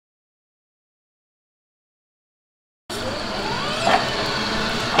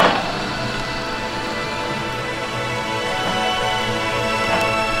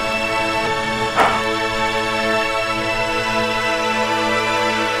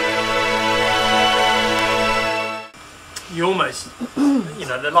you almost, you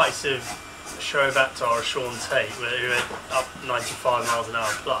know, the likes of Showbactar or Sean Tate, who are up 95 miles an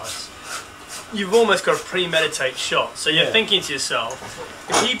hour plus, you've almost got a premeditate shot. So you're thinking to yourself,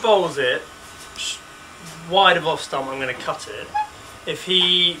 if he bowls it wide of off stump, I'm going to cut it. If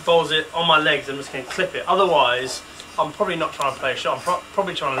he bowls it on my legs, I'm just going to clip it. Otherwise, I'm probably not trying to play a shot. I'm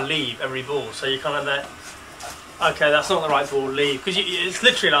probably trying to leave every ball. So you kind of there, okay, that's not the right ball, leave. Because it's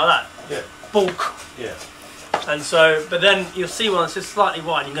literally like that. Yeah. Bulk. Yeah. And so, but then you'll see one that's just slightly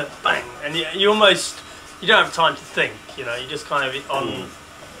wide, and you go bang, and you almost, you don't have time to think, you know, you're just kind of on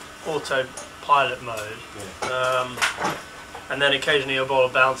autopilot mode. Yeah. And then occasionally your ball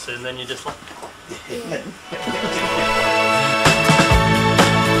bounces, and then you're just like...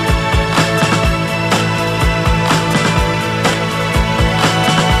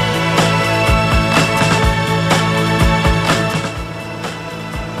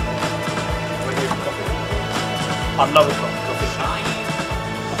 I love a coffee.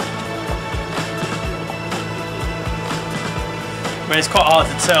 I mean, it's quite hard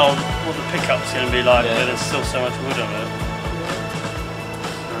to tell what the pickup's going to be like, but there's still so much wood on it.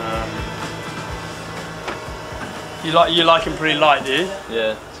 You like him pretty light, do you?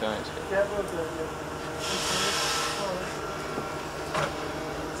 Yeah, that's right.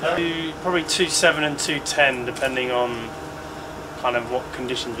 Probably 2.7 and 2.10, depending on kind of what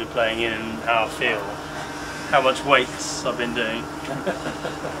conditions we're playing in and how I feel. How much weights I've been doing.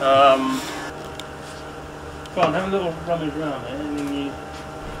 Go on, have a little rummage around it, and then you...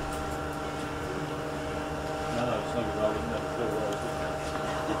 No, it's not good, I wouldn't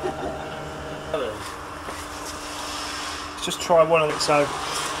have Just try one of them, so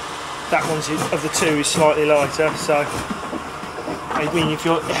that one's of the two is slightly lighter, so I mean if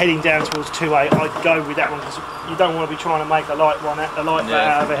you're heading down towards 2.8, I'd go with that one because you don't want to be trying to make a light bat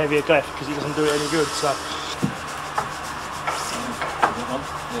out of a heavier clef because it doesn't do it any good. So.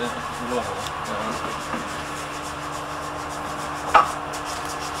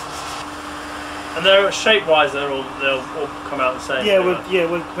 And they're shape-wise, they'll all come out the same. Yeah, well, it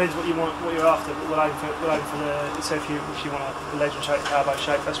depends what you want, what you're after. But we'll aim for the. So if you want a legend shape, powerboat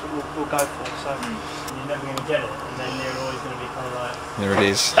shape, that's what we'll go for. So you're never going to get it, and then you're always going to be kind of like. There it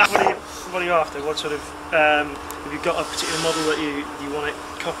is. What are you after? What sort of? Have you got a particular model that you want it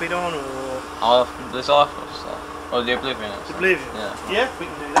copied on, or? This iPhone stuff. Or the Oblivion. The Oblivion. Yeah. Yeah, we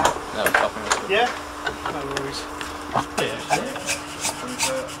can do that. No, copying it. Yeah. No worries.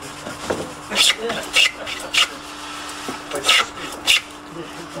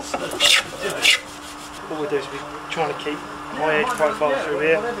 What we'll do is we're trying to keep my edge profile through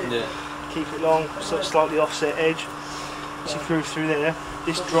here. Yeah. Keep it long, sort of slightly offset edge. As you groove through there,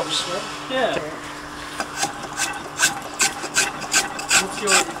 this drops. Yeah.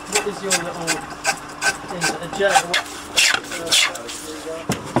 What is your little thing?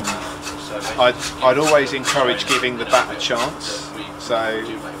 I'd always encourage giving the bat a chance. So,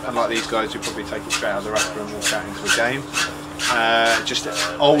 unlike these guys who probably take it straight out of the wrapper and walk out into a game, just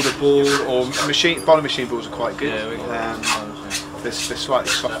older ball or bowling machine balls are quite good. They're slightly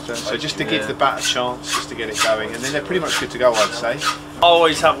softer, so just to give the bat a chance, just to get it going, and then they're pretty much good to go, I'd say. I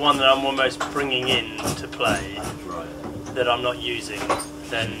always have one that I'm almost bringing in to play that I'm not using.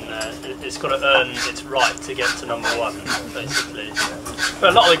 Then it's got to earn its right to get to #1, basically.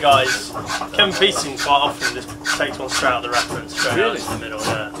 But a lot of the guys, Kevin Peterson quite often just takes one straight out of the wrapper and straight out into the middle.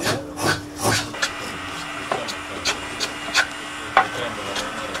 Yeah.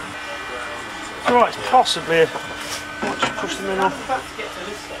 Right, possibly. Just push them in off.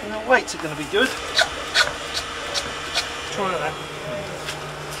 And the weights are going to be good. Try that.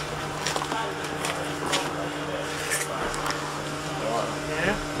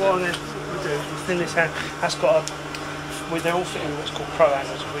 Yeah. What we do is we thin this hand. That's got a. They're all fitting what's called pro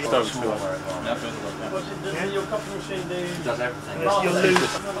handles. Your coffee machine does everything. You'll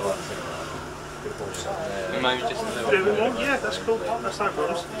lose. Maybe just a little bit more. Yeah, that's cool. That's no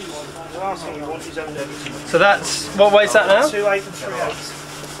problems. The last thing you want is only. So that's what weight's that now? 2.8 and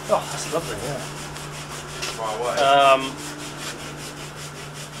 3/8. Oh, that's lovely.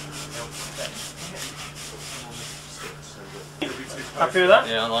 Happy with that?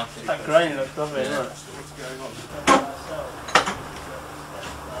 Yeah, I like it. That grain looks lovely, doesn't it?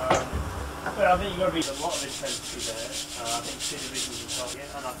 Well, I think you've got to be a lot of intensity there. I think 2 divisions in target,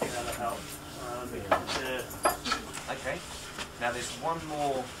 and I think that'll help. Okay, now there's one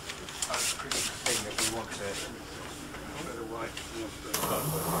more critical thing that we want to...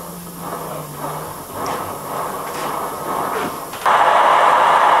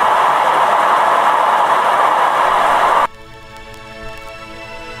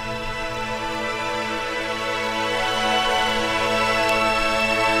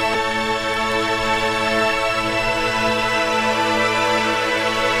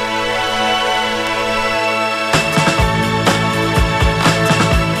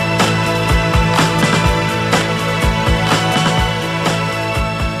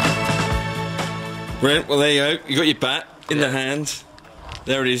 Brent, well there you go. You got your bat in the hand.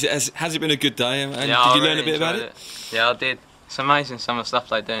 There it is. Has it been a good day? And Yeah, did you learn a bit about it? Yeah, I did. It's amazing some of the stuff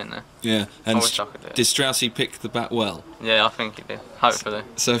they do in there. Yeah. I And wish I could do it. did Straussy pick the bat well? Yeah, I think he did. Hopefully.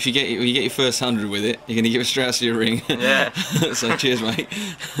 So if you get your first 100 with it, you're going to give Straussy a ring. Yeah. So cheers, mate.